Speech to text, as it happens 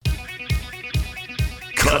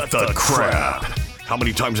Cut the crap. How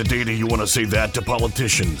many times a day do you want to say that to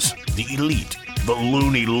politicians, the elite, the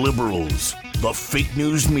loony liberals, the fake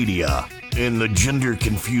news media, and the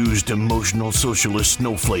gender-confused emotional socialist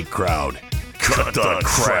snowflake crowd? Cut the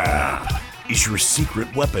crap is your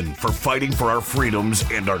secret weapon for fighting for our freedoms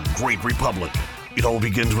and our great republic. It all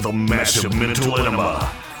begins with a massive mental enema,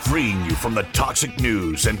 freeing you from the toxic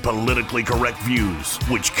news and politically correct views,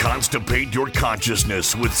 which constipate your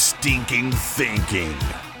consciousness with stinking thinking.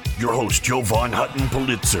 Your host, Jovan Hutton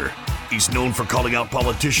Pulitzer. He's known for calling out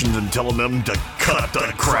politicians and telling them to cut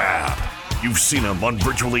the crap. You've seen him on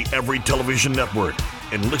virtually every television network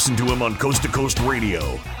and listened to him on Coast to Coast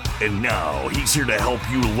Radio. And now he's here to help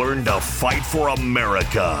you learn to fight for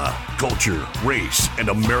America. Culture, race, and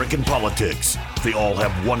American politics. They all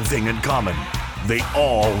have one thing in common. They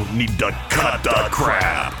all need to cut the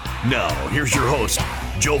crap. Now, here's your host,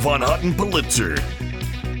 Jovan Hutton Pulitzer.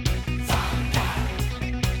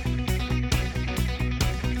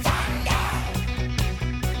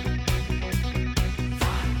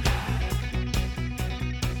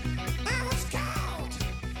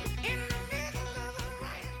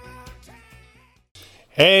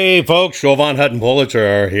 Hey folks, Jovan Hutton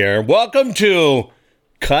Pulitzer here. Welcome to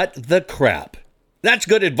Cut the Crap. That's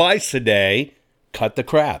good advice today. Cut the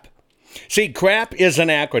crap. See, CRAP is an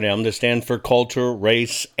acronym that stands for Culture,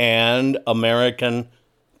 Race, and American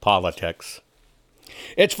Politics.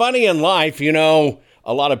 It's funny in life, you know,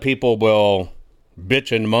 a lot of people will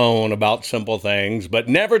bitch and moan about simple things, but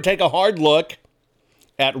never take a hard look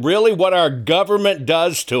at really what our government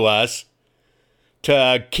does to us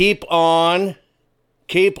to keep on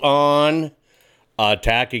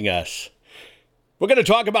attacking us. We're going to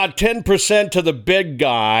talk about 10% to the big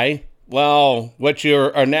guy. Well, what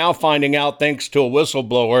you are now finding out, thanks to a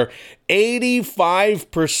whistleblower,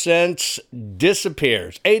 85%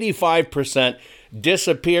 disappears. 85%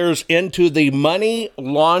 disappears into the money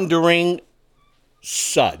laundering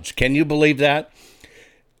suds. Can you believe that?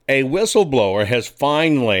 A whistleblower has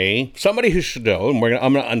finally, somebody who should know, and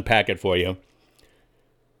I'm going to unpack it for you,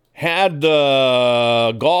 had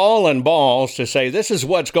the gall and balls to say, this is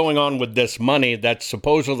what's going on with this money that's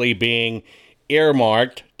supposedly being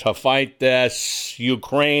earmarked to fight this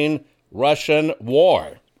Ukraine-Russian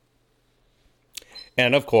war.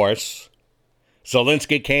 And of course,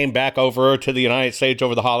 Zelensky came back over to the United States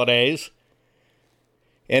over the holidays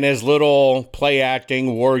in his little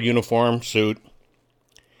play-acting war uniform suit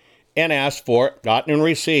and asked for, gotten and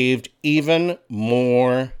received even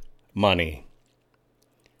more money.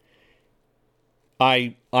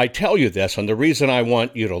 I tell you this, and the reason I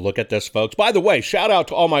want you to look at this, folks, by the way, shout out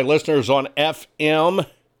to all my listeners on FM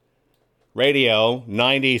Radio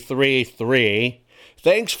 93.3.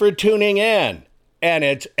 Thanks for tuning in, and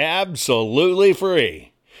it's absolutely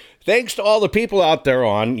free. Thanks to all the people out there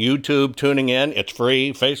on YouTube tuning in, it's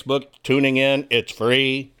free. Facebook tuning in, it's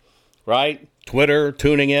free, right? Twitter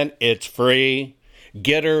tuning in, it's free.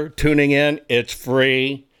 Getter tuning in, it's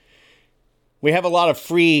free. We have a lot of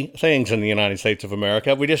free things in the United States of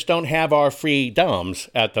America. We just don't have our freedoms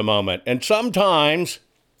at the moment. And sometimes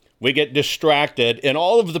we get distracted in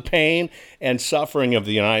all of the pain and suffering of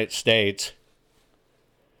the United States.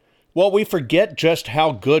 Well, we forget just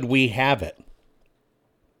how good we have it.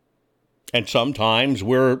 And sometimes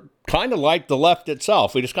we're kind of like the left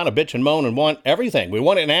itself. We just kind of bitch and moan and want everything. We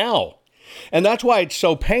want it now. And that's why it's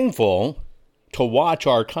so painful to watch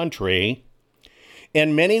our country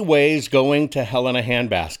in many ways going to hell in a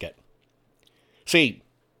handbasket. See,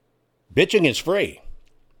 bitching is free.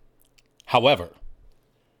 However,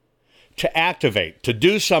 to activate, to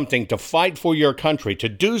do something, to fight for your country, to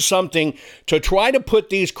do something, to try to put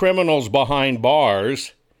these criminals behind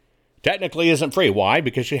bars, technically isn't free. Why?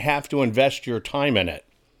 Because you have to invest your time in it.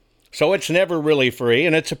 So it's never really free,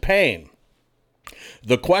 and it's a pain.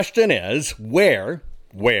 The question is, where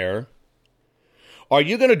are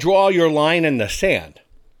you going to draw your line in the sand?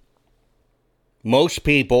 Most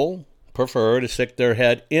people prefer to stick their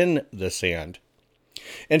head in the sand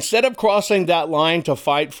instead of crossing that line to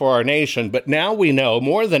fight for our nation. But now we know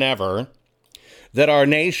more than ever that our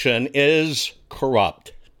nation is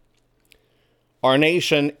corrupt. Our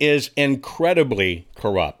nation is incredibly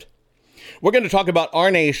corrupt. We're going to talk about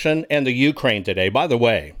our nation and the Ukraine today. By the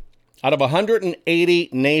way, out of 180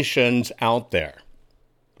 nations out there,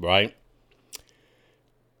 right?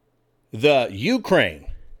 The Ukraine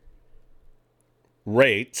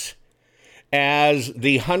rates as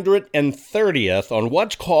the 130th on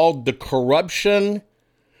what's called the Corruption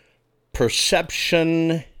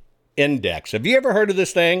Perception Index. Have you ever heard of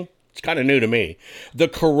this thing? It's kind of new to me. The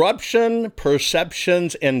Corruption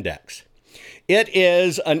Perceptions Index. It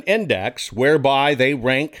is an index whereby they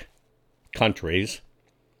rank countries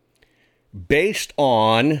based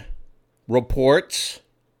on reports,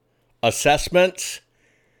 assessments,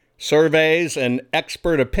 surveys, and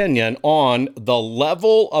expert opinion on the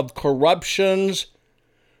level of corruptions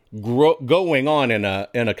going on in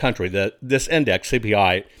a country. This index,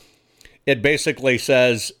 CPI, it basically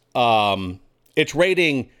says it's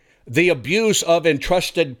rating the abuse of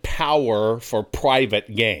entrusted power for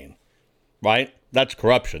private gain, right? That's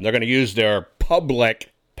corruption. They're going to use their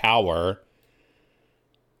public power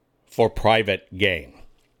for private gain.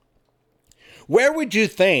 Where would you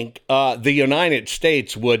think the United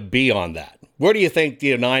States would be on that? Where do you think the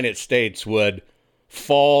United States would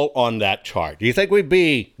fall on that chart? Do you think we'd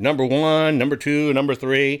be number 1, number 2, number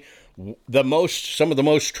 3, some of the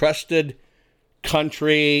most trusted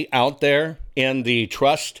country out there in the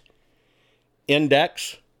trust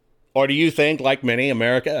index? Or do you think, like many,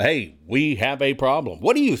 America, hey, we have a problem?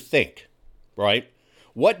 What do you think, right?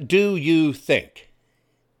 What do you think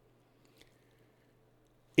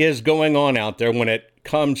is going on out there when it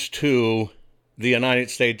comes to the United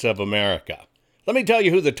States of America? Let me tell you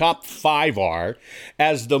who the top 5 are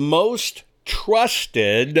as the most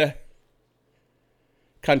trusted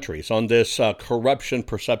countries on this Corruption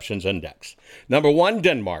Perceptions Index. Number 1,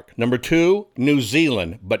 Denmark. Number 2, New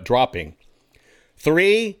Zealand, but dropping.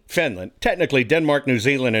 3, Finland. Technically, Denmark, New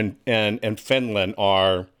Zealand, and Finland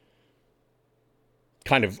are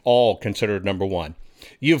kind of all considered number 1.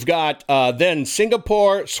 You've got then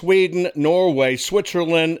Singapore, Sweden, Norway,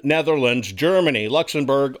 Switzerland, Netherlands, Germany,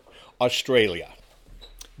 Luxembourg, Australia.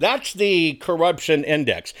 That's the corruption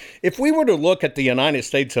index. If we were to look at the United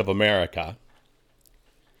States of America,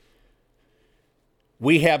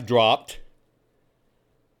 we have dropped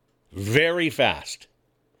very fast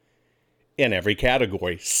in every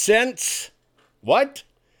category since what?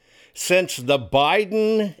 Since the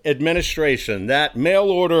Biden administration, that mail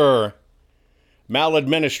order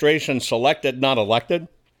maladministration, selected, not elected,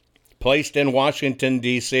 placed in Washington,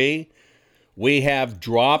 D.C., we have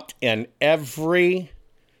dropped in every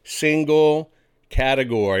single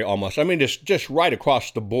category almost. I mean, just right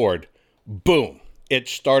across the board. Boom. It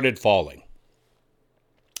started falling.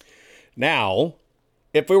 Now,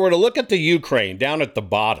 if we were to look at the Ukraine down at the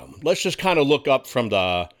bottom, let's just kind of look up from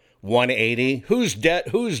the 180. Who's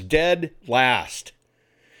dead last?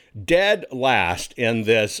 Dead last in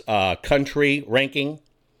this country ranking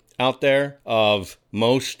out there of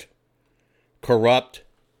most corrupt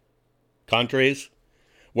countries,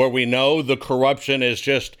 where we know the corruption is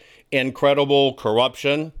just incredible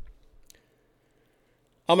corruption.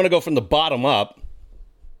 I'm going to go from the bottom up.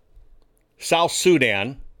 South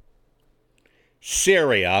Sudan,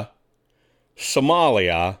 Syria,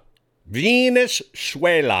 Somalia,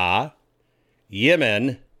 Venezuela,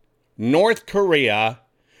 Yemen, North Korea,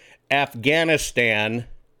 Afghanistan,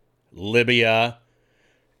 Libya,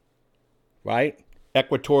 right?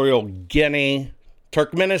 Equatorial Guinea,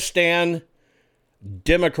 Turkmenistan,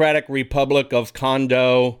 Democratic Republic of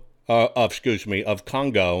Congo.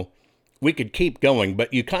 We could keep going,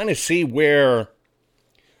 but you kind of see where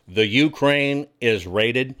the Ukraine is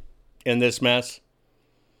rated in this mess,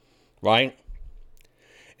 right?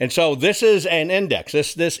 And so this is an index.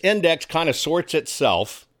 This index kind of sorts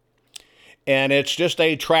itself, and it's just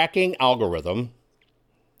a tracking algorithm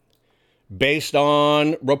based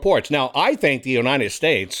on reports. Now, I think the United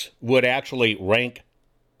States would actually rank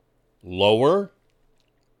lower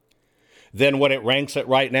than what it ranks at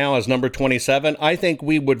right now as number 27. I think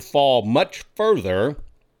we would fall much further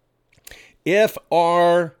if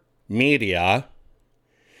our media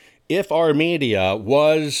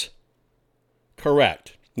was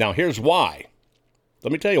correct. Now, here's why.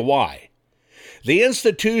 Let me tell you why. The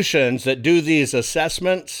institutions that do these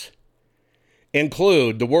assessments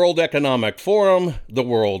include the World Economic Forum, the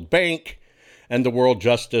World Bank, and the World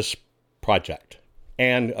Justice Project,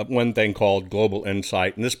 and one thing called Global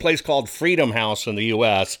Insight. And this place called Freedom House in the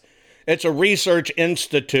U.S., it's a research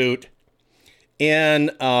institute in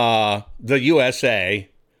the USA,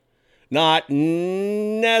 not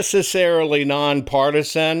necessarily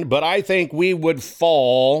nonpartisan, but I think we would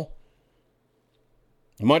fall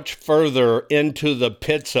much further into the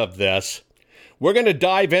pits of this. We're going to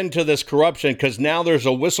dive into this corruption because now there's a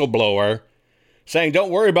whistleblower saying, don't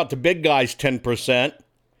worry about the big guys, 10%.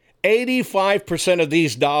 85% of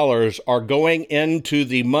these dollars are going into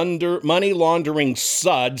the money laundering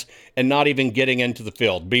suds and not even getting into the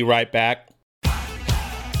field. Be right back.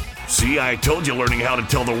 See, I told you learning how to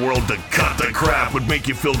tell the world to cut the crap would make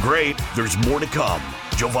you feel great. There's more to come.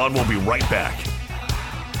 Jovan will be right back.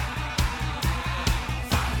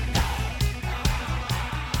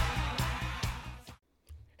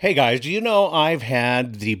 Hey guys, do you know I've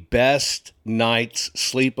had the best night's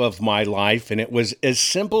sleep of my life, and it was as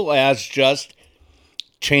simple as just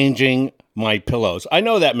changing my pillows. I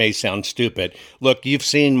know that may sound stupid. Look, you've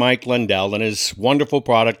seen Mike Lindell and his wonderful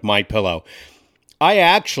product, My Pillow. I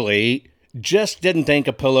actually just didn't think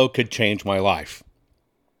a pillow could change my life.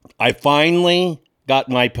 I finally got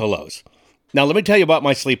My Pillows. Now, let me tell you about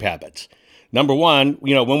my sleep habits. Number one,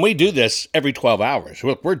 when we do this every 12 hours,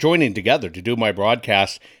 look, we're joining together to do my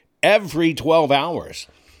broadcast every 12 hours.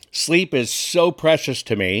 Sleep is so precious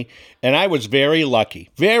to me, and I was very lucky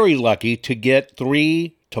to get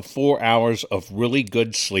 3 to 4 hours of really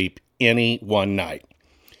good sleep any one night.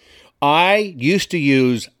 I used to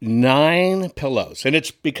use 9 pillows, and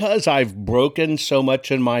it's because I've broken so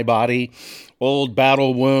much in my body, old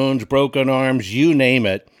battle wounds, broken arms, you name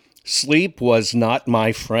it. Sleep was not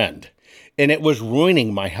my friend. And it was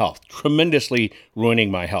ruining my health, tremendously ruining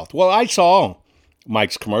my health. Well, I saw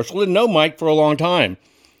Mike's commercial, didn't know Mike for a long time.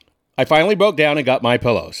 I finally broke down and got My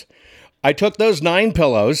Pillows. I took those 9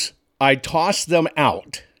 pillows, I tossed them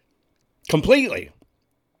out completely.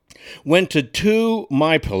 Went to 2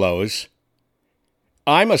 My Pillows.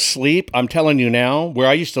 I'm asleep, I'm telling you now, where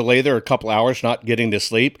I used to lay there a couple hours not getting to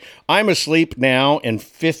sleep. I'm asleep now in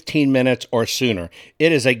 15 minutes or sooner.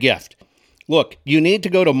 It is a gift. Look, you need to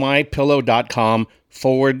go to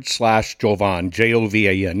mypillow.com/Jovan,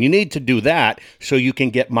 Jovan. You need to do that so you can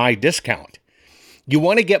get my discount. You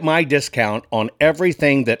want to get my discount on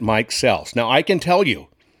everything that Mike sells. Now, I can tell you,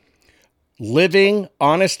 living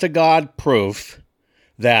honest-to-God proof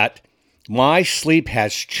that my sleep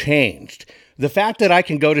has changed. The fact that I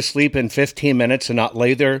can go to sleep in 15 minutes and not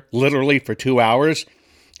lay there literally for 2 hours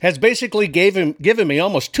has basically given me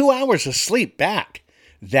almost 2 hours of sleep back.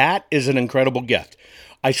 That is an incredible gift.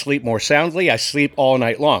 I sleep more soundly. I sleep all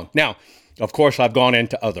night long. Now, of course, I've gone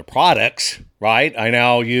into other products, right? I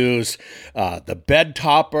now use the bed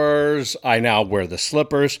toppers. I now wear the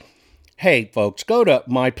slippers. Hey, folks, go to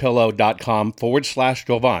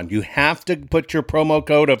mypillow.com/Jovan. You have to put your promo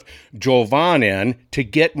code of Jovan in to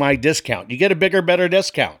get my discount. You get a bigger, better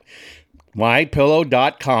discount.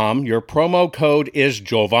 mypillow.com. Your promo code is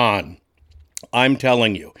Jovan. I'm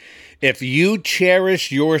telling you. If you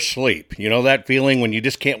cherish your sleep, you know that feeling when you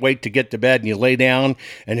just can't wait to get to bed and you lay down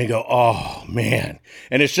and you go, oh man,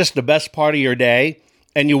 and it's just the best part of your day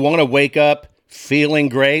and you want to wake up feeling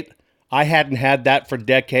great. I hadn't had that for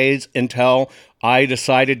decades until I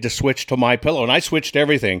decided to switch to My Pillow, and I switched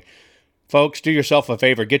everything. Folks, do yourself a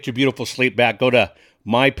favor, get your beautiful sleep back. Go to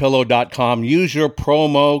mypillow.com, use your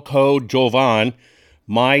promo code Jovan,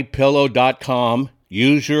 mypillow.com,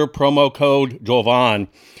 use your promo code Jovan.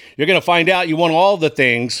 You're going to find out you want all the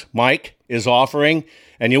things Mike is offering,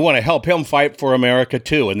 and you want to help him fight for America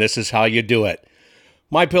too, and this is how you do it.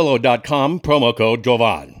 MyPillow.com, promo code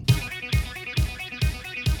Jovan.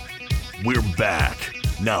 We're back.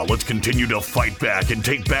 Now let's continue to fight back and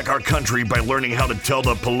take back our country by learning how to tell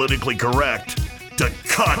the politically correct to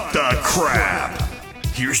cut the crap.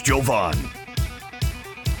 Here's Jovan.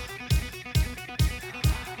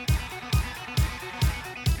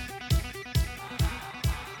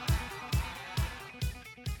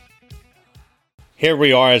 Here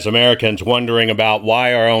we are as Americans wondering about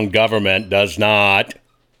why our own government does not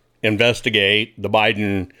investigate the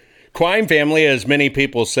Biden crime family, as many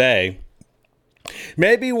people say.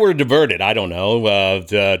 Maybe we're diverted, I don't know,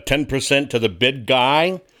 the 10% to the big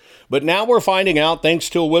guy. But now we're finding out,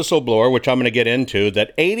 thanks to a whistleblower, which I'm going to get into,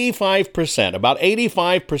 that about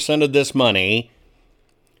 85% of this money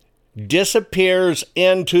disappears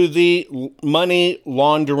into the money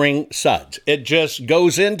laundering suds. It just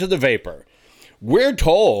goes into the vapor. We're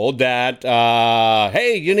told that,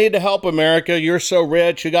 hey, you need to help America. You're so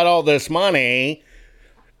rich. You got all this money.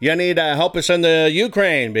 You need to help us in the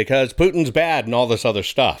Ukraine because Putin's bad and all this other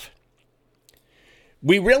stuff.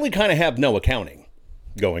 We really kind of have no accounting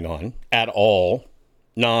going on at all.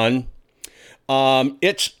 None.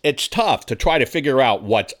 It's tough to try to figure out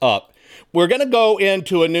what's up. We're going to go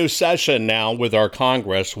into a new session now with our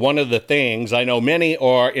Congress. One of the things I know many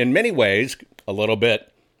are in many ways a little bit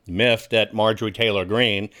miffed at Marjorie Taylor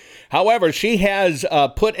Greene. However, she has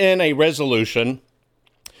put in a resolution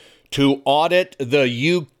to audit the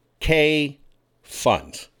UK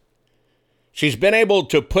funds. She's been able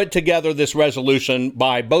to put together this resolution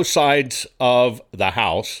by both sides of the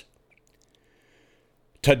House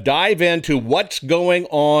to dive into what's going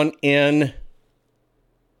on in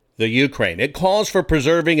the Ukraine. It calls for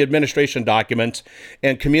preserving administration documents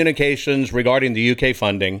and communications regarding the UK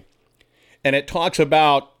funding. And it talks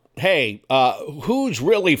about, hey, who's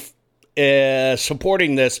really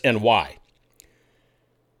supporting this and why?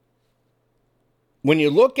 when you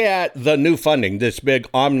look at the new funding, this big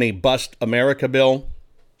Omnibus America bill,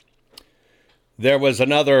 there was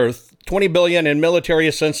another $20 billion in military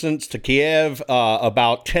assistance to Kiev,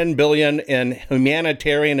 about $10 billion in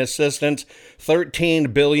humanitarian assistance,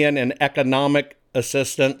 $13 billion in economic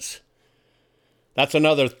assistance. That's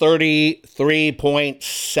another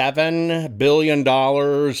 $33.7 billion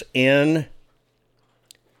in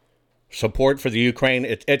support for the Ukraine.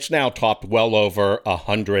 It's now topped well over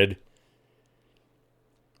 $100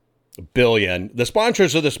 billion. The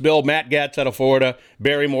sponsors of this bill: Matt Gaetz out of Florida,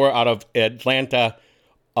 Barry Moore out of Alabama,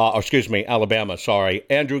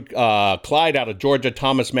 Andrew Clyde out of Georgia,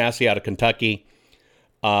 Thomas Massey out of Kentucky,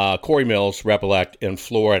 Corey Mills, Rep-elect in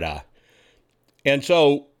Florida. And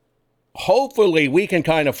so hopefully we can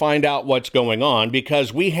kind of find out what's going on,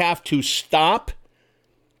 because we have to stop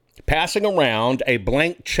passing around a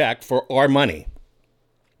blank check for our money.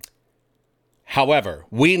 However,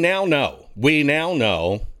 we now know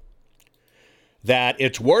that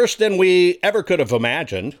it's worse than we ever could have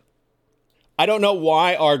imagined. I don't know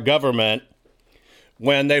why our government,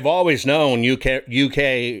 when they've always known Ukraine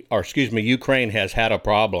has had a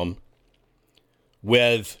problem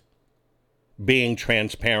with being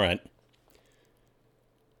transparent.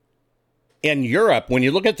 In Europe, when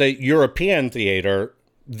you look at the European theater,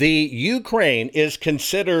 the Ukraine is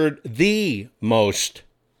considered the most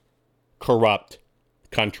corrupt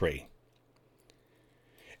country.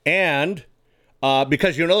 And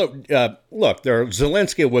because, look,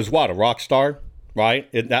 Zelensky was a rock star, right?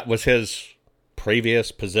 That was his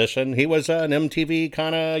previous position. He was an MTV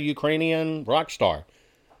kind of Ukrainian rock star.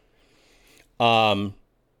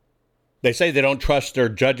 They say they don't trust their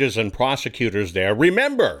judges and prosecutors there.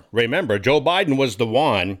 Remember, Joe Biden was the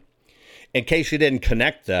one, in case you didn't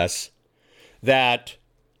connect this, that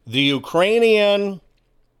a Ukrainian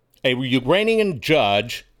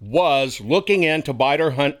judge was looking into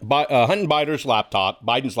Hunter Biden's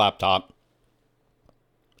laptop,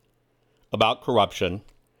 about corruption,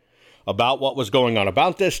 about what was going on,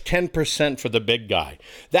 about this 10% for the big guy.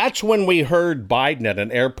 That's when we heard Biden at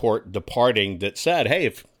an airport departing that said, hey,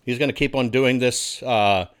 if he's going to keep on doing this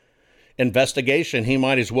investigation, he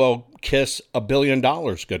might as well kiss $1 billion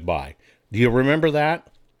goodbye. Do you remember that?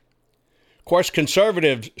 Of course,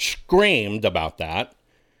 conservatives screamed about that,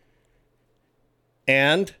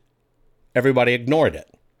 and everybody ignored it.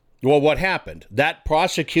 Well, what happened? That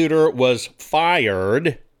prosecutor was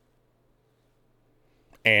fired,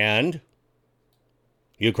 and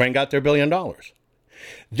Ukraine got their $1 billion.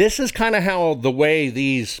 This is kind of how the way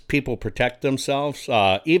these people protect themselves.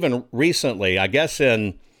 Even recently, I guess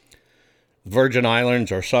in Virgin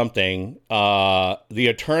Islands or something, the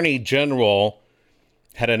Attorney General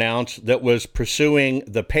had announced that was pursuing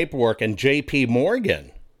the paperwork, and J.P.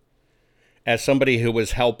 Morgan, as somebody who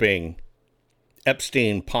was helping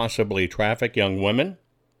Epstein possibly traffic young women.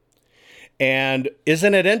 And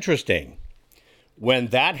isn't it interesting? When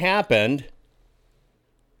that happened,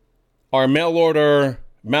 our mail order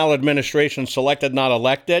maladministration, selected, not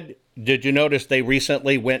elected, did you notice they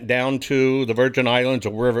recently went down to the Virgin Islands or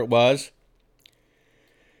wherever it was?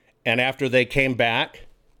 And after they came back,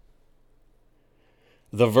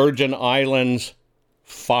 the Virgin Islands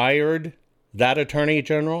fired that attorney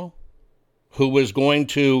general who was going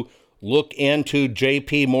to look into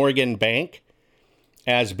J.P. Morgan Bank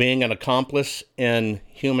as being an accomplice in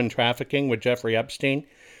human trafficking with Jeffrey Epstein.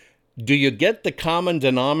 Do you get the common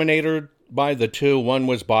denominator by the two? One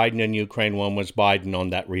was Biden in Ukraine, one was Biden on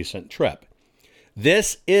that recent trip.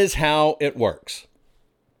 This is how it works.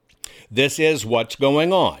 This is what's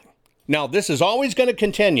going on. Now, this is always going to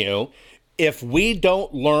continue if we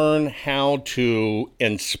don't learn how to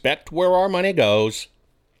inspect where our money goes,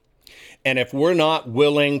 and if we're not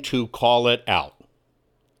willing to call it out.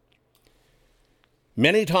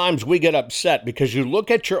 Many times we get upset because you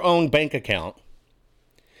look at your own bank account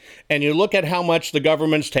and you look at how much the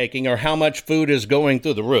government's taking or how much food is going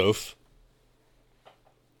through the roof,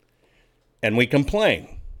 and we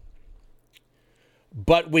complain.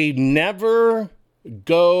 But we never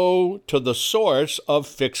go to the source of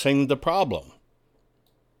fixing the problem.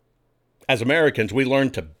 As Americans, we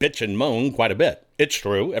learn to bitch and moan quite a bit. It's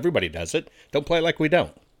true. Everybody does it. Don't play like we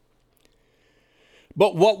don't.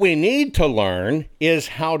 But what we need to learn is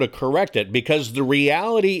how to correct it, because the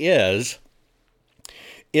reality is,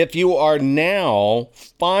 if you are now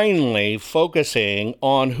finally focusing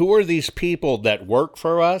on who are these people that work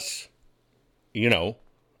for us,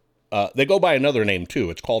 they go by another name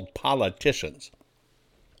too. It's called politicians.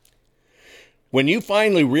 When you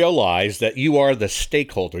finally realize that you are the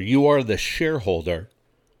stakeholder, you are the shareholder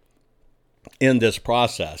in this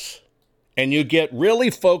process, and you get really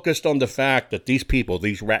focused on the fact that these people,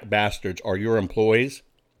 these rat bastards, are your employees,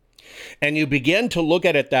 and you begin to look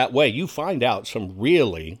at it that way, you find out some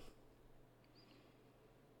really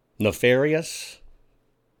nefarious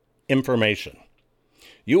information.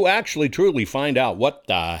 You actually truly find out what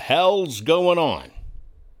the hell's going on.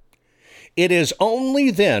 It is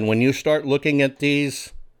only then when you start looking at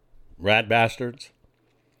these rat bastards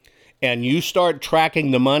and you start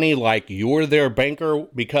tracking the money like you're their banker,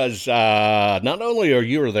 because not only are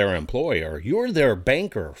you their employer, you're their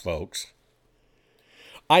banker, folks.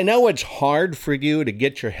 I know it's hard for you to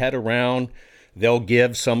get your head around they'll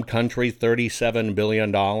give some country $37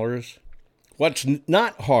 billion. What's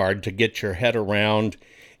not hard to get your head around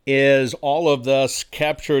is all of this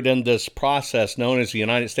captured in this process known as the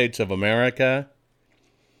United States of America.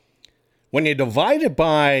 When you divide it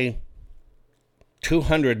by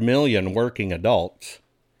 200 million working adults,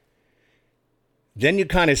 then you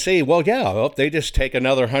kind of see, well, yeah, if they just take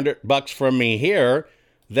another $100 from me here,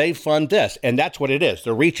 they fund this. And that's what it is.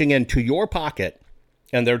 They're reaching into your pocket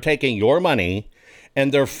and they're taking your money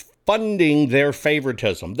and they're funding their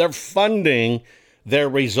favoritism. They're funding their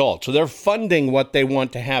results. So they're funding what they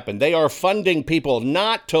want to happen. They are funding people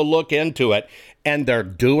not to look into it, and they're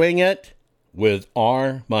doing it with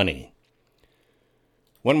our money.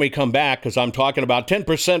 When we come back, because I'm talking about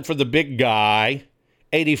 10% for the big guy,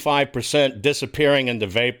 85% disappearing into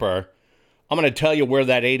vapor, I'm going to tell you where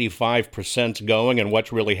that 85% is going and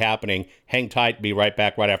what's really happening. Hang tight. Be right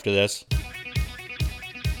back right after this.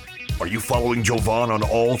 Are you following Jovan on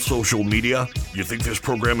all social media? You think this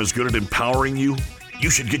program is good at empowering you? You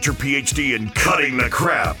should get your PhD in cutting the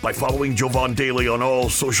crap by following Jovan daily on all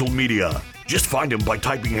social media. Just find him by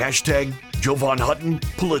typing hashtag Jovan Hutton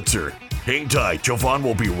Pulitzer. Hang tight, Jovan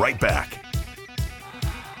will be right back.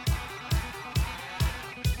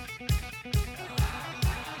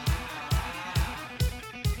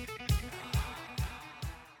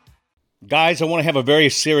 Guys, I want to have a very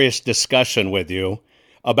serious discussion with you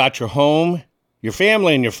about your home, your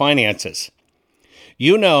family, and your finances.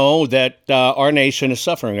 You know that our nation is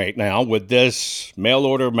suffering right now with this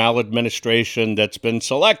mail-order maladministration that's been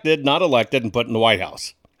selected, not elected, and put in the White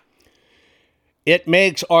House. It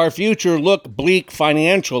makes our future look bleak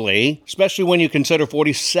financially, especially when you consider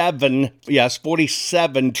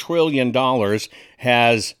 $47 trillion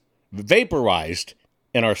has vaporized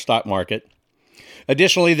in our stock market.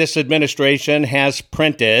 Additionally, this administration has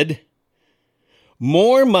printed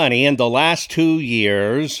more money in the last 2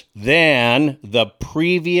 years than the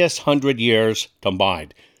previous 100 years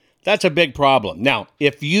combined. That's a big problem. Now,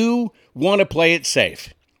 if you want to play it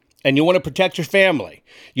safe and you want to protect your family,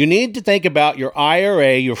 you need to think about your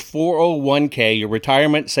IRA, your 401k, your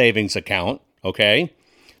retirement savings account, okay?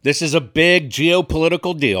 This is a big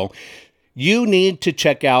geopolitical deal. You need to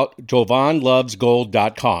check out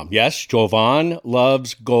JovanLovesGold.com. Yes,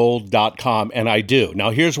 JovanLovesGold.com, and I do.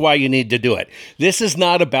 Now, here's why you need to do it. This is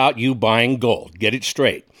not about you buying gold. Get it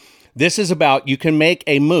straight. This is about you can make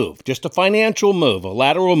a move, just a financial move, a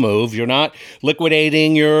lateral move. You're not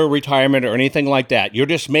liquidating your retirement or anything like that. You're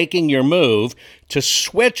just making your move to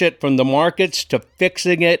switch it from the markets to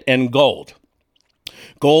fixing it in gold.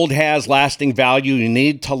 Gold has lasting value. You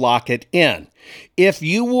need to lock it in. If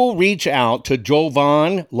you will reach out to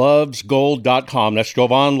JovanLovesGold.com, that's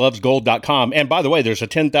JovanLovesGold.com. And by the way, there's a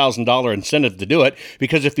 $10,000 incentive to do it,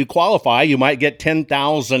 because if you qualify, you might get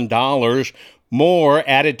 $10,000 more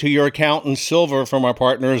added to your account in silver from our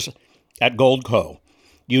partners at Goldco.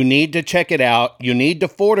 You need to check it out. You need to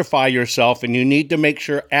fortify yourself, and you need to make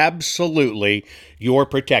sure absolutely you're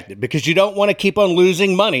protected, because you don't want to keep on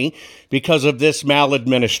losing money because of this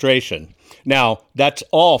maladministration. Now, that's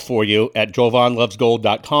all for you at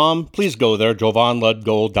JovanLovesGold.com. Please go there,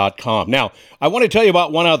 JovanLovesGold.com. Now, I want to tell you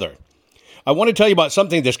about one other. I want to tell you about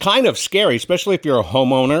something that's kind of scary, especially if you're a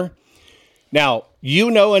homeowner. Now, you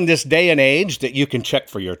know in this day and age that you can check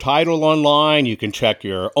for your title online, you can check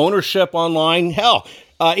your ownership online. Hell,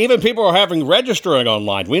 even people are having registering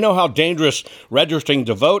online. We know how dangerous registering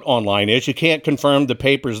to vote online is. You can't confirm the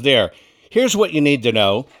papers there. Here's what you need to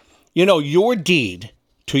know. You know, your deed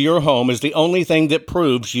to your home is the only thing that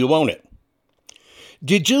proves you own it.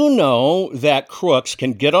 Did you know that crooks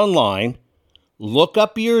can get online, look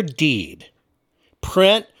up your deed,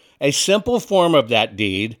 print a simple form of that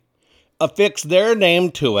deed, affix their name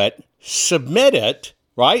to it, submit it,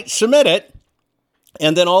 right? Submit it,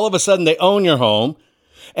 and then all of a sudden they own your home,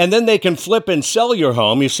 and then they can flip and sell your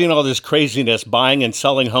home. You've seen all this craziness buying and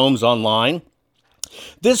selling homes online.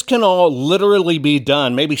 This can all literally be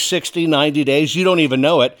done, maybe 60, 90 days. You don't even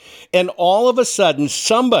know it. And all of a sudden,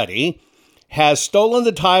 somebody has stolen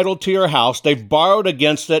the title to your house. They've borrowed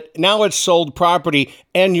against it. Now it's sold property,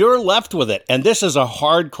 and you're left with it. And this is a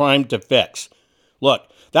hard crime to fix. Look,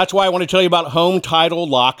 that's why I want to tell you about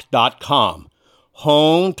HomeTitleLock.com.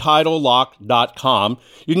 HomeTitleLock.com.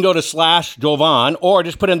 You can go to /Jovan or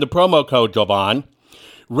just put in the promo code Jovan.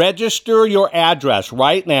 Register your address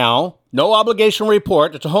right now. No obligation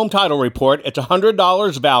report. It's a home title report. It's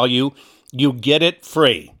 $100 value. You get it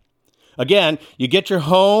free. Again, you get your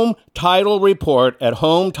home title report at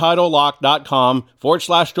HomeTitleLock.com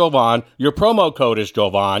 /Jovan. Your promo code is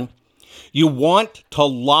Jovan. You want to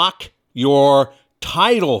lock your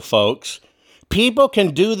title, folks. People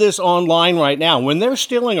can do this online right now. When they're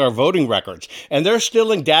stealing our voting records and they're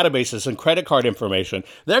stealing databases and credit card information,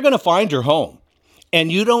 they're going to find your home.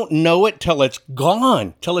 And you don't know it till it's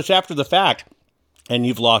gone, till it's after the fact, and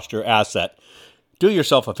you've lost your asset. Do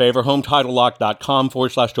yourself a favor, HomeTitleLock.com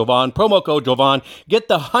 /Jovan, promo code Jovan. Get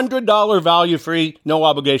the $100 value free, no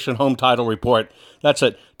obligation home title report. That's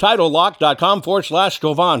it, TitleLock.com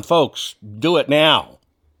 /Jovan. Folks, do it now.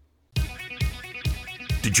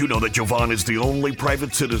 Did you know that Jovan is the only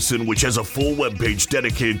private citizen which has a full webpage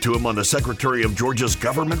dedicated to him on the Secretary of Georgia's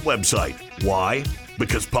government website? Why?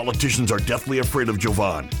 Because politicians are deathly afraid of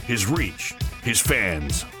Jovan, his reach, his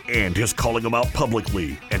fans, and his calling them out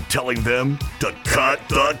publicly and telling them to cut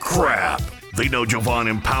the crap. They know Jovan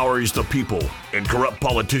empowers the people, and corrupt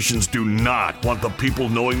politicians do not want the people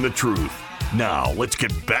knowing the truth. Now, let's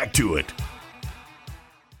get back to it.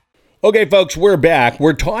 Okay, folks, we're back.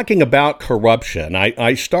 We're talking about corruption.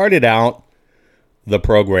 I started out the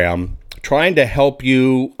program trying to help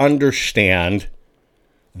you understand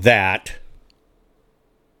that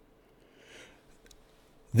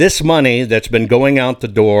this money that's been going out the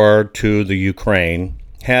door to the Ukraine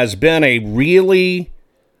has been a really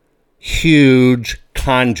huge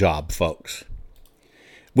con job, folks.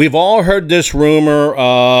 We've all heard this rumor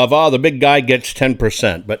of, the big guy gets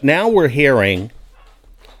 10%, but now we're hearing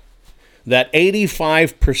that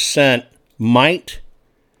 85% might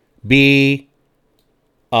be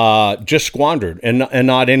just squandered and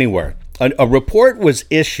not anywhere. A report was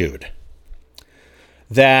issued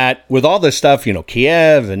that with all this stuff,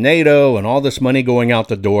 Kiev and NATO and all this money going out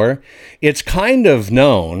the door, it's kind of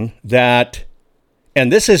known that,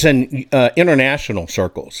 and this is in international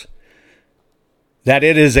circles, that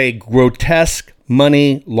it is a grotesque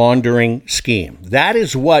money laundering scheme. That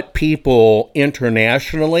is what people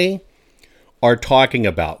internationally are talking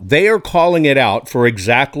about. They are calling it out for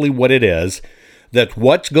exactly what it is, that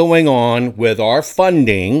what's going on with our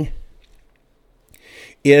funding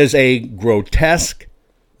is a grotesque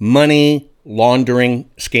money laundering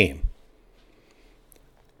scheme.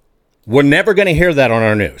 We're never going to hear that on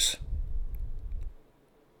our news.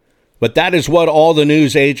 But that is what all the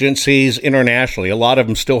news agencies internationally, a lot of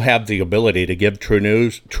them still have the ability to give true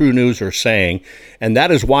news are saying. And that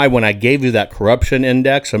is why when I gave you that corruption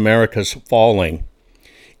index, America's falling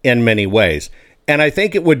in many ways. And I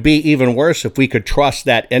think it would be even worse if we could trust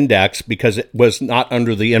that index because it was not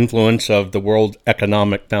under the influence of the World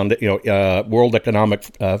Economic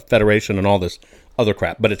Federation and all this other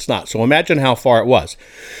crap, but it's not. So imagine how far it was.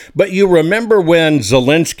 But you remember when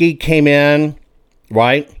Zelensky came in,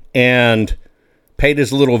 right? And paid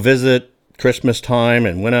his little visit Christmas time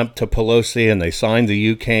and went up to Pelosi and they signed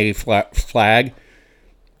the UK flag.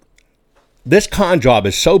 This con job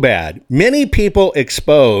is so bad. Many people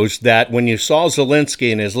exposed that when you saw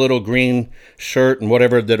Zelensky in his little green shirt and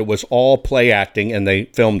whatever, that it was all play acting and they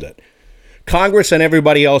filmed it. Congress and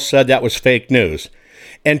everybody else said that was fake news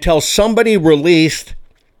until somebody released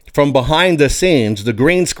from behind the scenes, the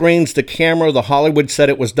green screens, the camera, the Hollywood said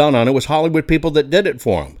it was done on. It was Hollywood people that did it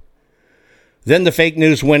for him. Then the fake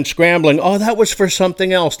news went scrambling. Oh, that was for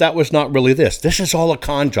something else. That was not really this. This is all a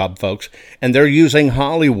con job, folks. And they're using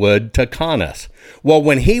Hollywood to con us. Well,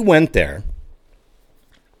 when he went there,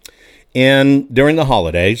 and during the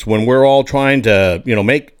holidays, when we're all trying to,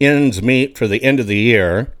 make ends meet for the end of the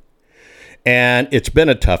year, and it's been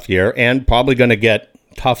a tough year and probably going to get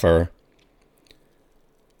tougher,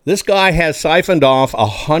 this guy has siphoned off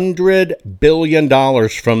 $100 billion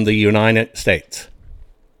from the United States.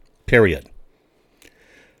 Period.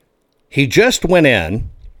 He just went in,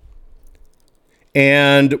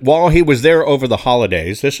 and while he was there over the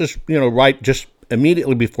holidays, this is, right just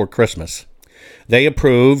immediately before Christmas, they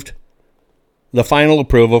approved the final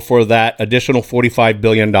approval for that additional $45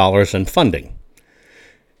 billion in funding.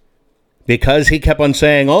 Because he kept on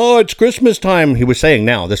saying, it's Christmas time. He was saying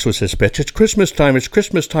now, this was his pitch, it's Christmas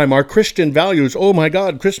time, our Christian values, oh my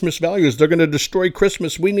God, Christmas values, they're going to destroy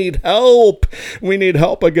Christmas, we need help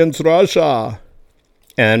against Russia.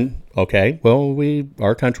 And Okay, well,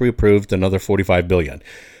 our country approved another $45 billion.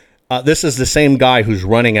 This is the same guy who's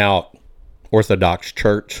running out Orthodox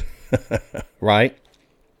Church, right?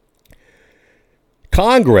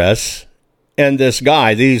 Congress and this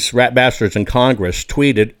guy, these rat bastards in Congress,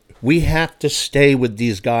 tweeted, we have to stay with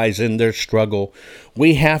these guys in their struggle.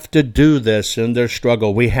 We have to do this in their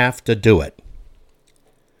struggle. We have to do it.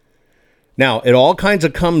 Now, it all kinds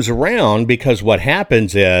of comes around because what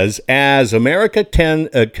happens is, as America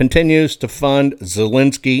continues to fund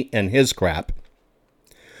Zelensky and his crap,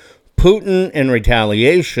 Putin, in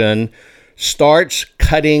retaliation, starts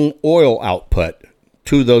cutting oil output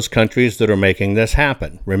to those countries that are making this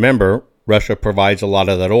happen. Remember, Russia provides a lot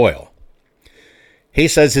of that oil. He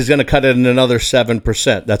says he's going to cut it in another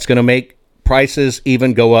 7%. That's going to make prices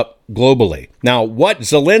even go up globally. Now, what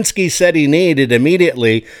Zelensky said he needed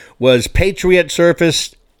immediately was Patriot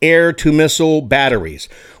surface air-to-missile batteries.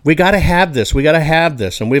 We got to have this. We got to have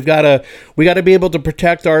this. And we got to be able to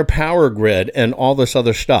protect our power grid and all this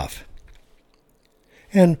other stuff.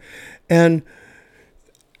 And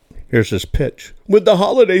here's this pitch. With the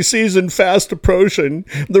holiday season fast approaching,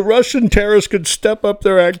 the Russian terrorists could step up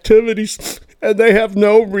their activities, and they have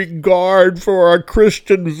no regard for our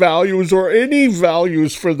Christian values or any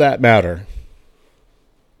values for that matter.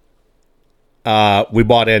 We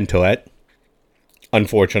bought into it,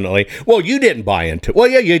 unfortunately. Well, you didn't buy into it. Well,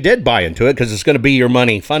 yeah, you did buy into it because it's going to be your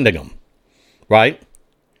money funding them, right?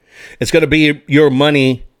 It's going to be your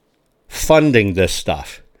money funding this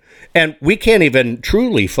stuff. And we can't even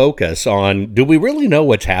truly focus on, do we really know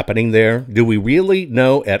what's happening there? Do we really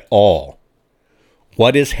know at all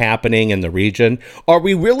what is happening in the region? Are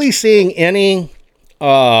we really seeing any,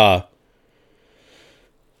 are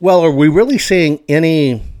we really seeing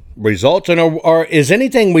any results? And or is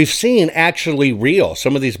anything we've seen actually real?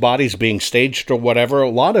 Some of these bodies being staged or whatever, a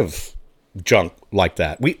lot of junk like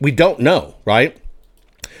that. We don't know, right?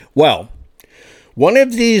 Well, one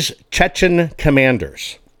of these Chechen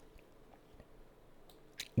commanders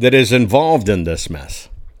that is involved in this mess,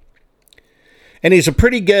 and he's a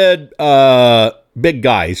pretty good big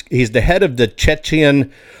guy. He's the head of the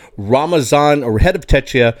Chechen Ramazan, or head of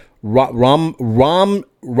Chechnya, Ramzan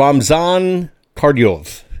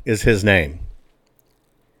Kardyov is his name.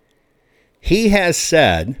 He has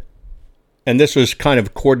said, and this was kind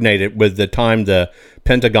of coordinated with the time the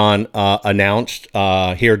Pentagon announced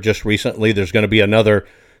here just recently, there's going to be another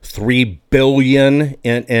 $3 billion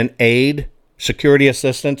in aid, security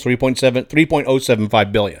assistance,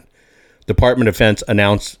 3.075 billion. Department of Defense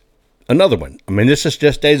announced another one. I mean, this is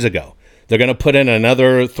just days ago. They're going to put in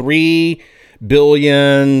another 3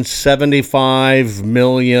 billion, 75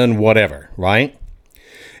 million, whatever, right?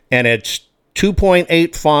 And it's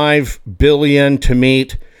 2.85 billion to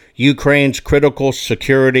meet Ukraine's critical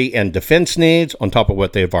security and defense needs on top of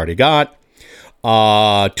what they've already got.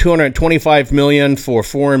 225 million for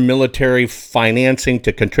foreign military financing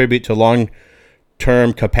to contribute to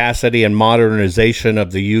long-term capacity and modernization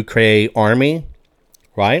of the Ukraine army,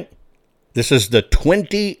 right? This is the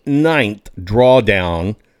 29th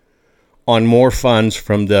drawdown on more funds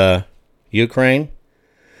from the Ukraine.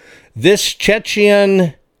 This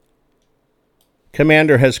Chechen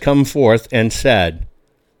commander has come forth and said,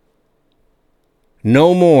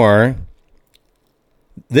 no more.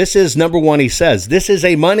 This is, number one, he says, this is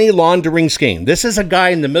a money laundering scheme. This is a guy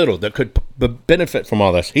in the middle that could benefit from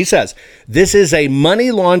all this. He says, this is a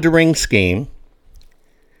money laundering scheme.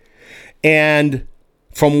 And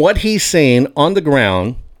from what he's seen on the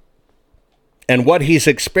ground and what he's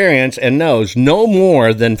experienced and knows, no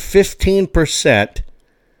more than 15%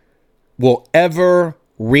 will ever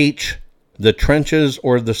reach the trenches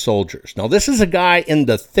or the soldiers. Now, this is a guy in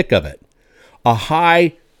the thick of it, a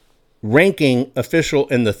high-ranking official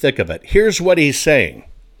in the thick of it. Here's what he's saying.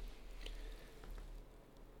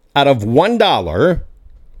 Out of $1,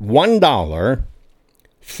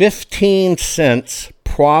 15 cents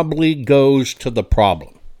probably goes to the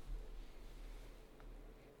problem.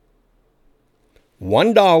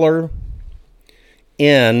 $1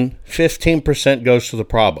 in, 15% goes to the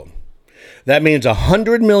problem. That means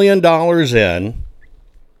 $100 million in,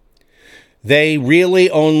 they really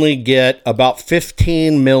only get about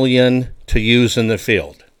 15 million to use in the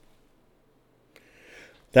field.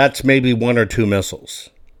 That's maybe 1 or 2 missiles.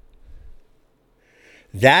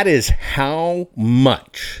 That is how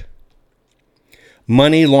much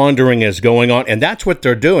money laundering is going on, and that's what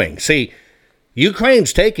they're doing. See,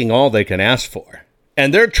 Ukraine's taking all they can ask for,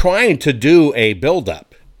 and they're trying to do a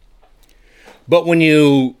buildup. But when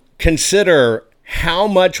you consider how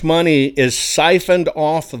much money is siphoned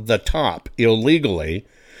off of the top illegally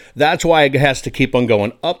That's why it has to keep on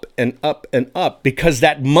going up and up and up, because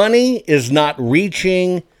that money is not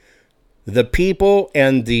reaching the people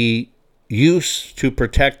and the use to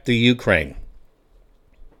protect the Ukraine.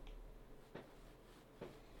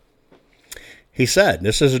 He said,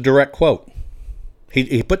 this is a direct quote.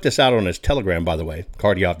 He put this out on his Telegram, by the way.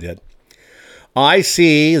 Kardyov did. I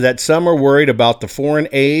see that some are worried about the foreign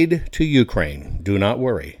aid to Ukraine. Do not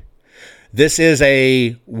worry. This is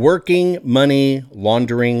a working money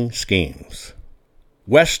laundering schemes.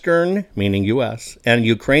 Western, meaning U.S., and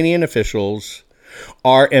Ukrainian officials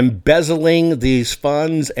are embezzling these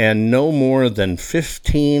funds, and no more than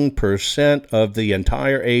 15% of the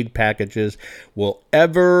entire aid packages will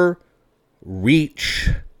ever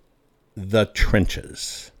reach the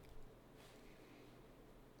trenches.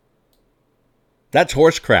 That's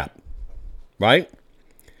horse crap, right?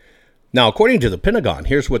 Now, according to the Pentagon,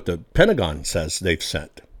 here's what the Pentagon says they've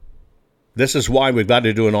sent. This is why we've got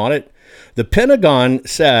to do an audit. The Pentagon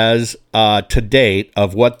says to date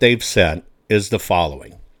of what they've sent is the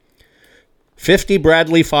following. 50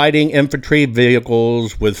 Bradley fighting infantry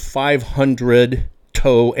vehicles with 500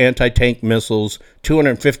 TOW anti-tank missiles,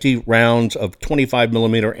 250 rounds of 25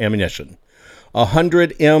 millimeter ammunition,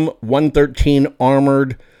 100 M113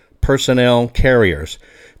 armored personnel carriers,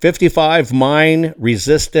 55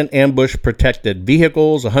 mine-resistant ambush-protected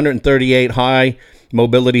vehicles, 138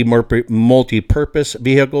 high-mobility multi-purpose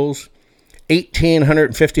vehicles,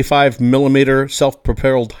 1,855 millimeter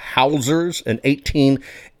self-propelled howitzers, and 18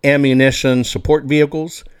 ammunition support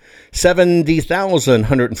vehicles,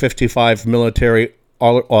 70,155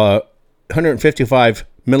 155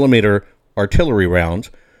 millimeter artillery rounds,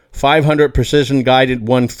 500 precision-guided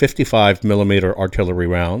 155 millimeter artillery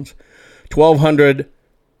rounds,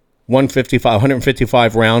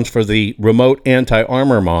 155 rounds for the remote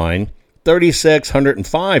anti-armor mine,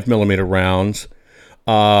 3,605 millimeter rounds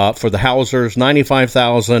for the howitzers,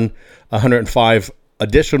 95,105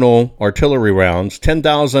 additional artillery rounds,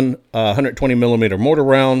 10,120 millimeter mortar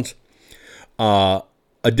rounds,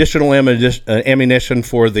 additional ammunition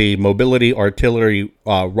for the mobility artillery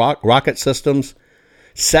rocket systems,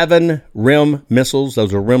 7 RIM missiles,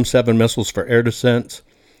 those are RIM 7 missiles for air defense,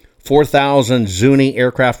 4,000 Zuni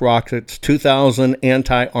aircraft rockets, 2,000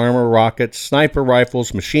 anti-armor rockets, sniper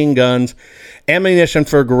rifles, machine guns, ammunition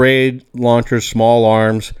for grenade launchers, small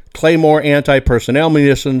arms, Claymore anti-personnel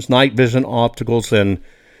munitions, night vision opticals and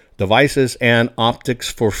devices, and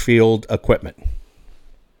optics for field equipment.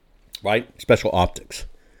 Right? Special optics.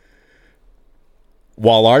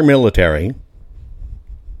 While our military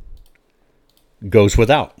goes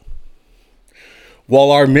without.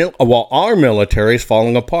 While our military is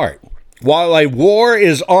falling apart. While a war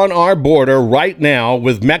is on our border right now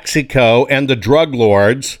with Mexico and the drug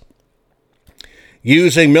lords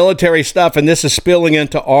using military stuff, and this is spilling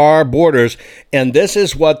into our borders, and this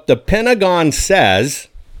is what the Pentagon says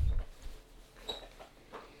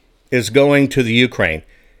is going to the Ukraine.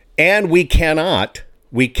 And we cannot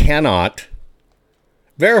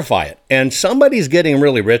verify it. And somebody's getting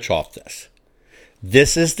really rich off this.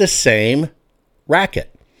 This is the same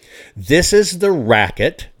racket. This is the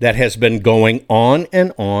racket that has been going on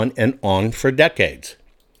and on and on for decades.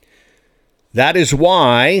 That is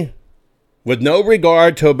why, with no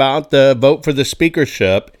regard to about the vote for the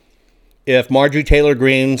speakership, if Marjorie Taylor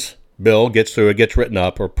Greene's bill gets through, it gets written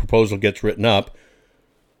up, or proposal gets written up,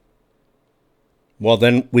 well,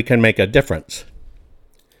 then we can make a difference.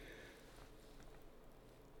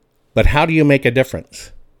 But how do you make a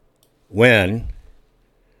difference when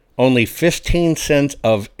only 15 cents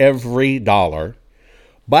of every dollar?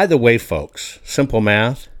 By the way, folks, simple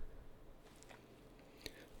math,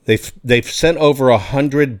 they've sent over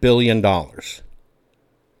 $100 billion.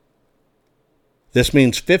 This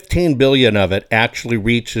means 15 billion of it actually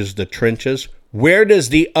reaches the trenches. Where does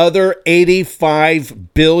the other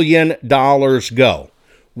 $85 billion go?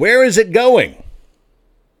 Where is it going?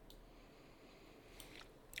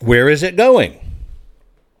 Where is it going?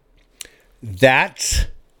 That's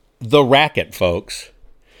the racket, folks.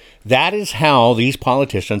 That is how these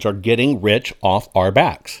politicians are getting rich off our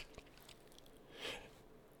backs.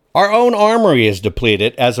 Our own armory is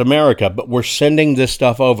depleted as America, but we're sending this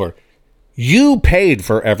stuff over. You paid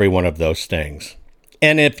for every one of those things.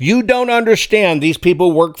 And if you don't understand these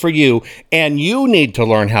people work for you and you need to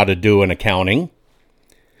learn how to do an accounting,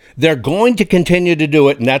 they're going to continue to do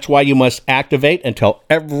it. And that's why you must activate and tell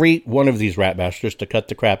every one of these rat bastards to cut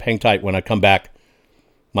the crap. Hang tight when I come back.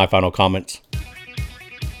 My final comments.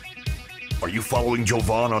 Are you following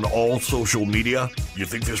Jovan on all social media? You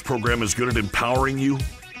think this program is good at empowering you?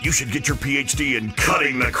 You should get your PhD in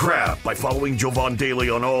cutting the crap by following Jovan daily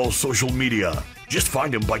on all social media. Just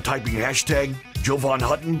find him by typing hashtag Jovan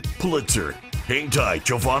Hutton Pulitzer. Hang tight,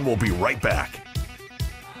 Jovan will be right back.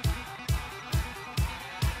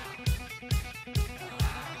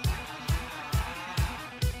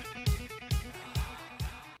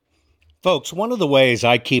 Folks, one of the ways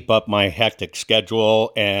I keep up my hectic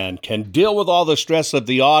schedule and can deal with all the stress of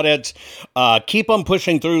the audits, keep on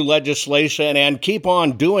pushing through legislation, and keep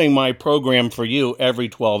on doing my program for you every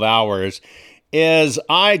 12 hours is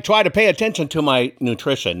I try to pay attention to my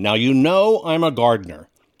nutrition. Now, you know I'm a gardener.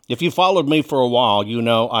 If you followed me for a while, you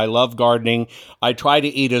know I love gardening. I try to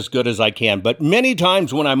eat as good as I can. But many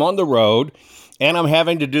times when I'm on the road and I'm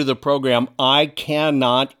having to do the program, I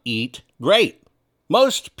cannot eat great.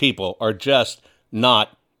 Most people are just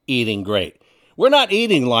not eating great. We're not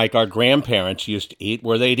eating like our grandparents used to eat,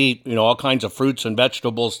 where they'd eat, all kinds of fruits and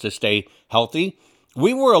vegetables to stay healthy.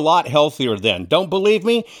 We were a lot healthier then. Don't believe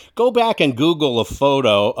me? Go back and Google a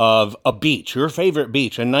photo of a beach, your favorite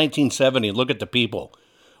beach in 1970. Look at the people.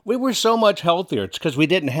 We were so much healthier. It's because we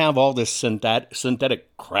didn't have all this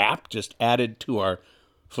synthetic crap just added to our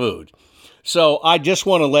food. So I just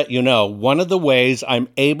want to let you know, one of the ways I'm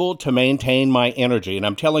able to maintain my energy, and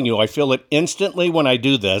I'm telling you, I feel it instantly when I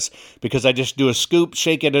do this, because I just do a scoop,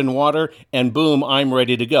 shake it in water, and boom, I'm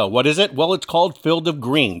ready to go. What is it? Well, it's called Field of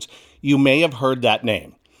Greens. You may have heard that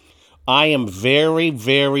name. I am very,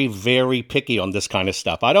 very, very picky on this kind of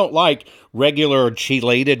stuff. I don't like regular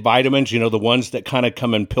chelated vitamins, the ones that kind of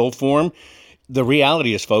come in pill form. The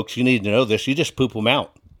reality is, folks, you need to know this, you just poop them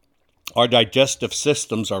out. Our digestive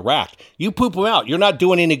systems are racked. You poop them out. You're not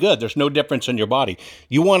doing any good. There's no difference in your body.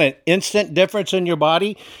 You want an instant difference in your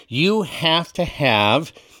body? You have to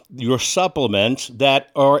have your supplements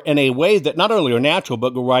that are in a way that not only are natural,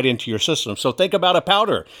 but go right into your system. So think about a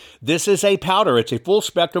powder. This is a powder. It's a full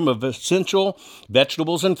spectrum of essential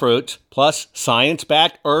vegetables and fruits, plus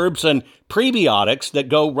science-backed herbs and prebiotics that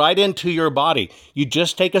go right into your body. You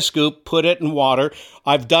just take a scoop, put it in water.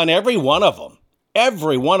 I've done every one of them.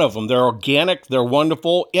 Every one of them. They're organic. They're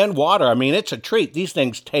wonderful in water. I mean, it's a treat. These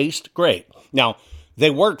things taste great. Now, they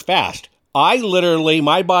work fast.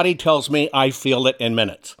 My body tells me I feel it in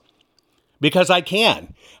minutes because I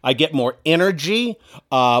can. I get more energy.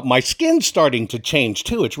 My skin's starting to change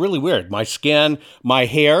too. It's really weird. My skin, my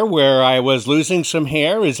hair, where I was losing some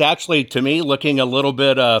hair, is actually, to me, looking a little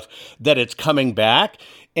bit of that it's coming back.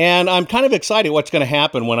 And I'm kind of excited what's going to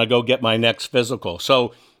happen when I go get my next physical.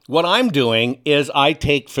 So what I'm doing is I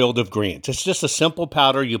take Field of Greens. It's just a simple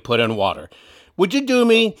powder you put in water. Would you do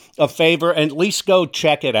me a favor and at least go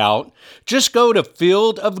check it out? Just go to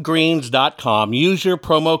fieldofgreens.com. Use your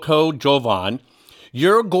promo code Jovan.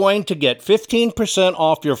 You're going to get 15%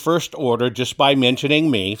 off your first order just by mentioning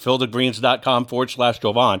me,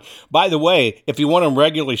 fieldofgreens.com/Jovan. By the way, if you want them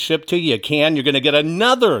regularly shipped to you, you can. You're going to get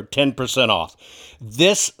another 10% off.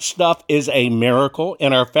 This stuff is a miracle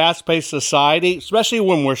in our fast-paced society, especially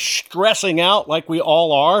when we're stressing out like we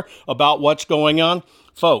all are about what's going on.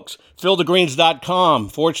 Folks,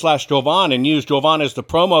 fieldofgreens.com/Jovan and use Jovan as the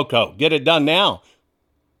promo code. Get it done now.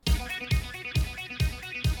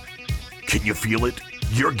 Can you feel it?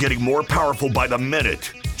 You're getting more powerful by the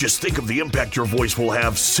minute. Just think of the impact your voice will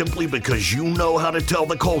have simply because you know how to tell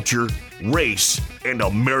the culture, race, and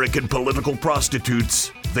American political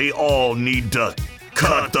prostitutes they all need to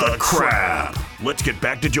cut the crap. Let's get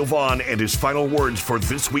back to Jovan and his final words for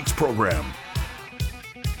this week's program.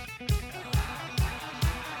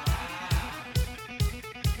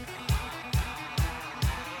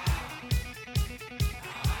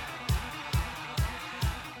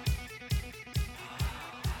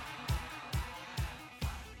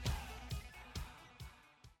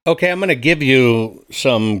 Okay, I'm going to give you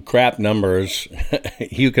some crap numbers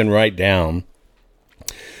you can write down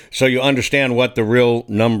so you understand what the real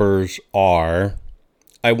numbers are.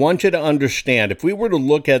 I want you to understand, if we were to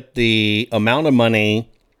look at the amount of money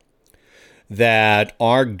that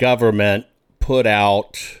our government put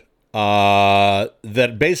out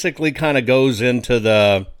that basically kind of goes into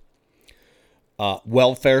the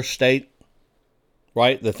welfare state,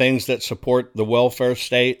 right? The things that support the welfare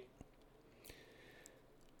state.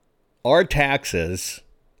 Our taxes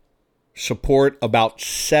support about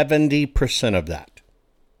 70% of that.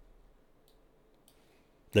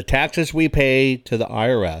 The taxes we pay to the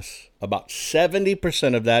IRS, about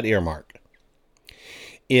 70% of that earmark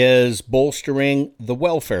is bolstering the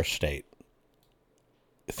welfare state.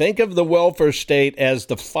 Think of the welfare state as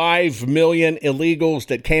the 5 million illegals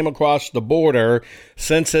that came across the border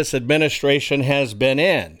since this administration has been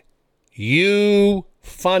in. You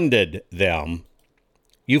funded them.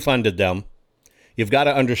 You've got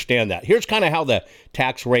to understand that. Here's kind of how the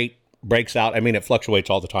tax rate breaks out. I mean, it fluctuates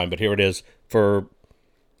all the time, but here it is for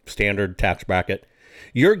standard tax bracket,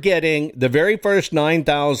 you're getting the very first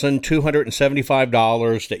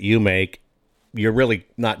 $9,275 that you make. You're really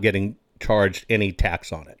not getting charged any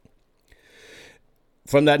tax on it.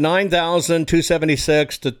 From that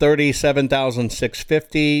 $9,276 to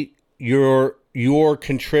 $37,650, you're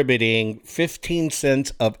contributing 15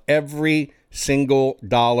 cents of every single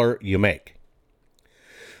dollar you make.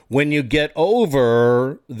 When you get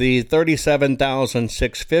over the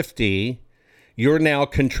 $37,650, you're now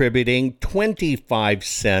contributing 25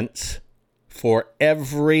 cents for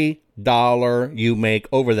every dollar you make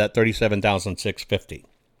over that $37,650.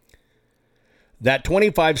 That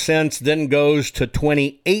 25 cents then goes to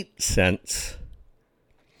 28 cents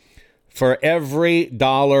for every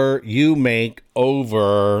dollar you make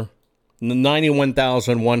over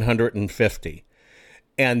 91,150.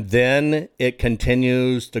 And then it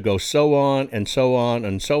continues to go so on and so on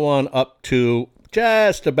and so on up to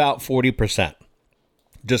just about 40%.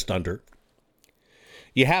 Just under.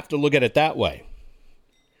 You have to look at it that way.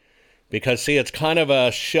 Because, see, it's kind of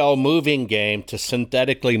a shell moving game to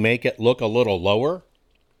synthetically make it look a little lower,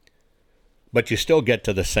 but you still get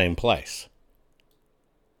to the same place.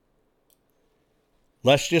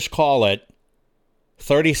 Let's just call it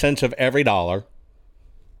 30 cents of every dollar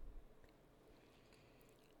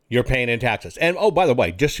you're paying in taxes. And, oh, by the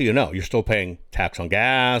way, just so you know, you're still paying tax on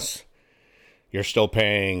gas. You're still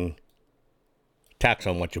paying tax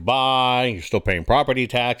on what you buy. You're still paying property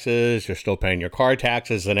taxes. You're still paying your car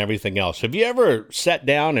taxes and everything else. Have you ever sat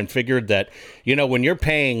down and figured that, you know, when you're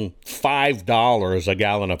paying $5 a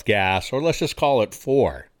gallon of gas, or let's just call it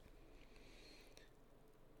 $4,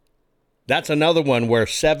 that's another one where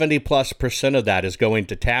 70+% of that is going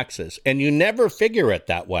to taxes. And you never figure it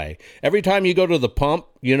that way. Every time you go to the pump,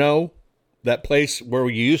 you know, that place where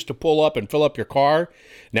you used to pull up and fill up your car,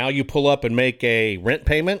 now you pull up and make a rent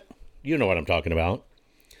payment. You know what I'm talking about.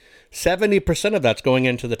 70% of that's going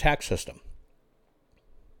into the tax system.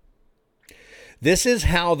 This is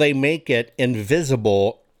how they make it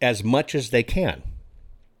invisible as much as they can.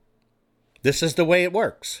 This is the way it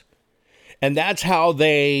works. And that's how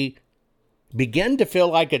they begin to feel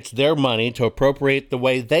like it's their money to appropriate the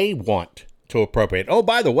way they want to appropriate. Oh,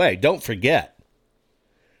 by the way, don't forget,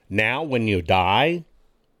 now when you die,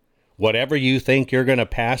 whatever you think you're going to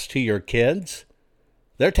pass to your kids,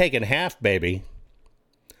 they're taking half, baby.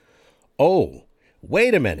 Oh,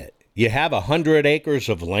 wait a minute. You have 100 acres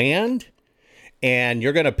of land and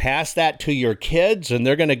you're going to pass that to your kids and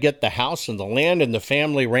they're going to get the house and the land and the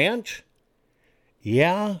family ranch?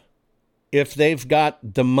 Yeah, if they've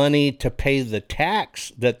got the money to pay the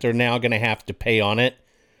tax that they're now going to have to pay on it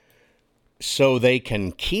so they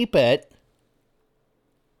can keep it.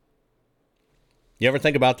 You ever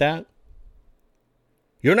think about that?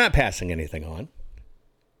 You're not passing anything on.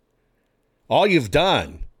 All you've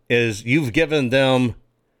done is you've given them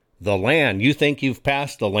the land. You think you've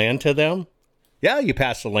passed the land to them? Yeah, you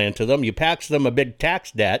passed the land to them. You passed them a big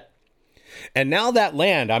tax debt. And now that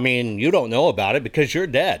land, I mean, you don't know about it because you're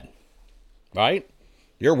dead, right?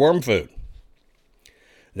 You're worm food.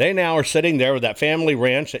 They now are sitting there with that family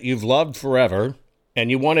ranch that you've loved forever,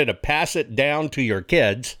 and you wanted to pass it down to your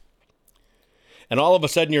kids. And all of a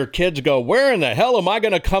sudden your kids go, where in the hell am I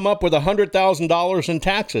going to come up with $100,000 in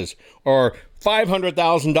taxes or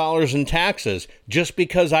 $500,000 in taxes just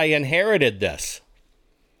because I inherited this?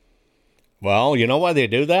 Well, you know why they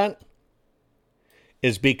do that?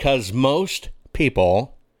 Is because most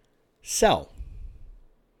people sell.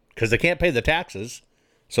 Because they can't pay the taxes,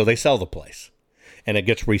 so they sell the place. And it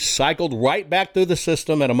gets recycled right back through the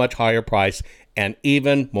system at a much higher price, and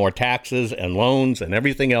even more taxes and loans and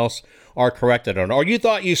everything else are corrected on. Or you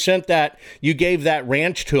thought you gave that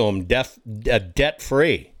ranch to them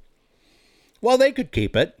debt-free. Well, they could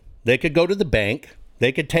keep it. They could go to the bank.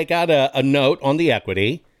 They could take out a note on the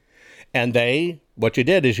equity. And what you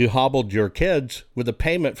did is you hobbled your kids with a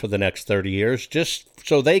payment for the next 30 years just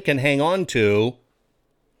so they can hang on to,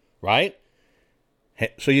 right?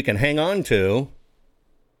 So you can hang on to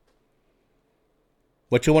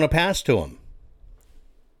what you want to pass to them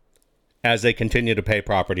as they continue to pay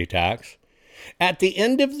property tax. At the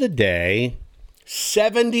end of the day,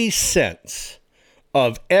 70 cents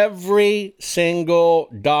of every single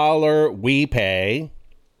dollar we pay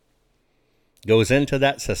goes into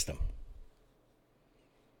that system.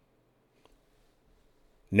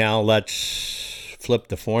 Now let's flip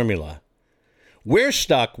the formula. We're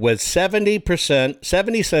stuck with 70%,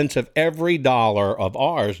 70 cents of every dollar of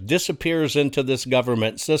ours disappears into this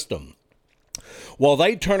government system. Well,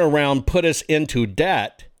 they turn around, put us into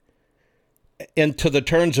debt, into the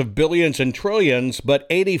turns of billions and trillions, but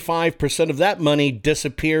 85% of that money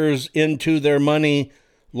disappears into their money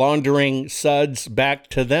laundering suds back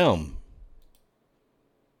to them.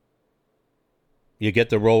 You get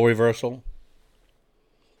the role reversal?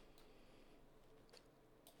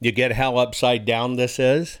 You get how upside down this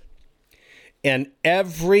is? And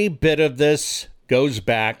every bit of this goes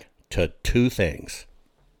back to two things.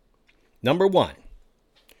 Number one,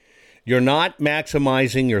 you're not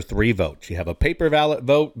maximizing your 3 votes. You have a paper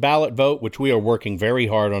ballot vote, which we are working very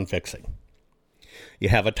hard on fixing. You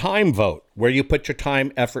have a time vote, where you put your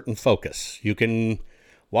time, effort, and focus. You can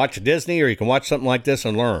watch Disney or you can watch something like this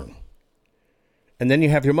and learn. And then you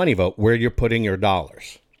have your money vote, where you're putting your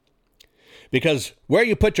dollars. Because where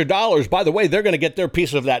you put your dollars, by the way, they're going to get their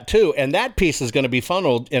piece of that too. And that piece is going to be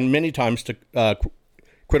funneled in many times to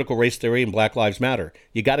critical race theory and Black Lives Matter.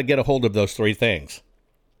 You got to get a hold of those 3 things.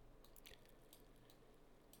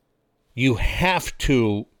 You have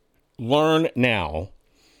to learn now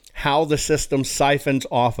how the system siphons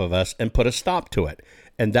off of us and put a stop to it.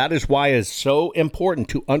 And that is why it's so important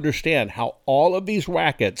to understand how all of these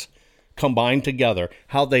rackets combine together,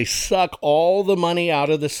 how they suck all the money out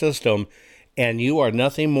of the system, and you are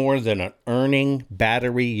nothing more than an earning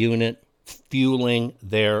battery unit fueling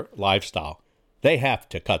their lifestyle. They have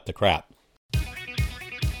to cut the crap.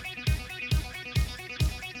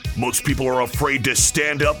 Most people are afraid to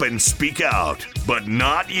stand up and speak out, but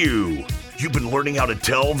not you. You've been learning how to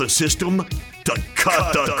tell the system to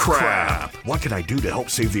cut the crap. What can I do to help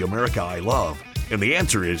save the America I love? And the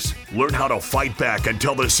answer is learn how to fight back and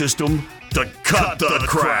tell the system to cut the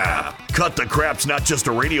crap. Cut the Crap's not just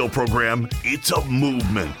a radio program, it's a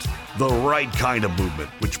movement. The right kind of movement,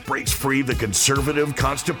 which breaks free the conservative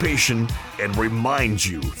constipation and reminds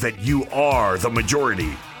you that you are the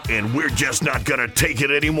majority. And we're just not gonna take it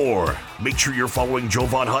anymore. Make sure you're following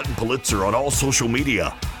Jovan Hutton Pulitzer on all social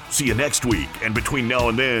media. See you next week, and between now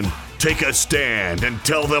and then, take a stand and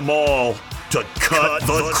tell them all to cut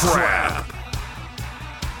the crap.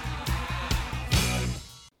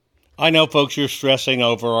 I know, folks, you're stressing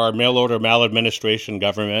over our mail-order maladministration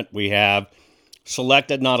government. We have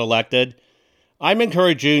selected, not elected. I'm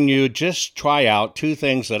encouraging you, just try out 2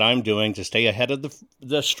 things that I'm doing to stay ahead of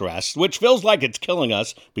the stress, which feels like it's killing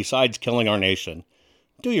us, besides killing our nation.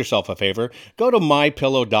 Do yourself a favor. Go to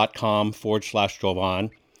mypillow.com/Jovan.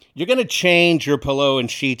 You're going to change your pillow and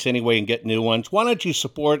sheets anyway and get new ones. Why don't you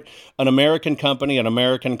support an American company, an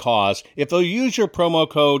American cause? If they'll use your promo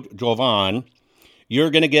code Jovan, you're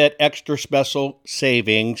going to get extra special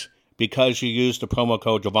savings because you used the promo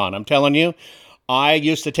code Jovan. I'm telling you, I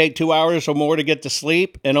used to take 2 hours or more to get to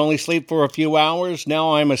sleep and only sleep for a few hours.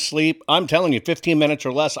 Now I'm asleep. I'm telling you, 15 minutes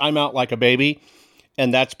or less, I'm out like a baby.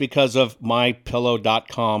 And that's because of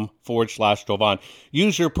mypillow.com/Jovan.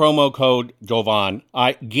 Use your promo code Jovan.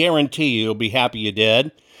 I guarantee you'll be happy you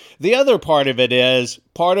did. The other part of it is,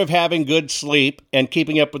 part of having good sleep and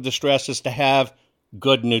keeping up with the stress is to have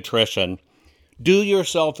good nutrition. Do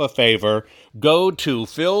yourself a favor. Go to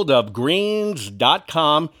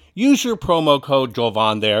fieldofgreens.com. Use your promo code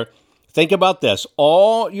Jovan there. Think about this.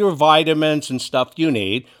 All your vitamins and stuff you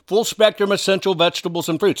need, full spectrum essential vegetables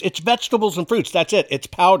and fruits. It's vegetables and fruits. That's it. It's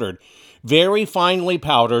powdered. Very finely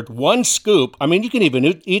powdered. 1 scoop. I mean, you can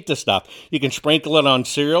even eat the stuff. You can sprinkle it on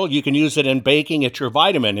cereal. You can use it in baking. It's your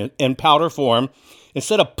vitamin in powder form.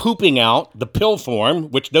 Instead of pooping out the pill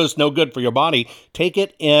form, which does no good for your body, take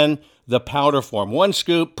it in the powder form. 1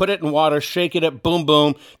 scoop, put it in water, shake it, boom,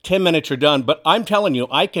 boom. 10 minutes, you're done. But I'm telling you,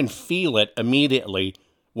 I can feel it immediately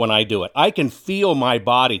when I do it. I can feel my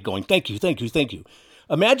body going, thank you, thank you, thank you.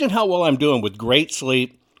 Imagine how well I'm doing with great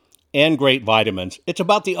sleep and great vitamins. It's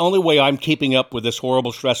about the only way I'm keeping up with this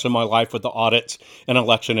horrible stress in my life with the audits and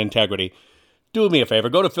election integrity. Do me a favor.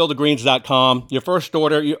 Go to fieldofgreens.com. Your first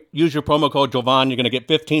order, use your promo code Jovan. You're going to get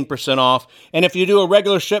 15% off. And if you do a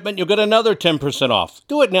regular shipment, you'll get another 10% off.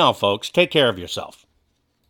 Do it now, folks. Take care of yourself.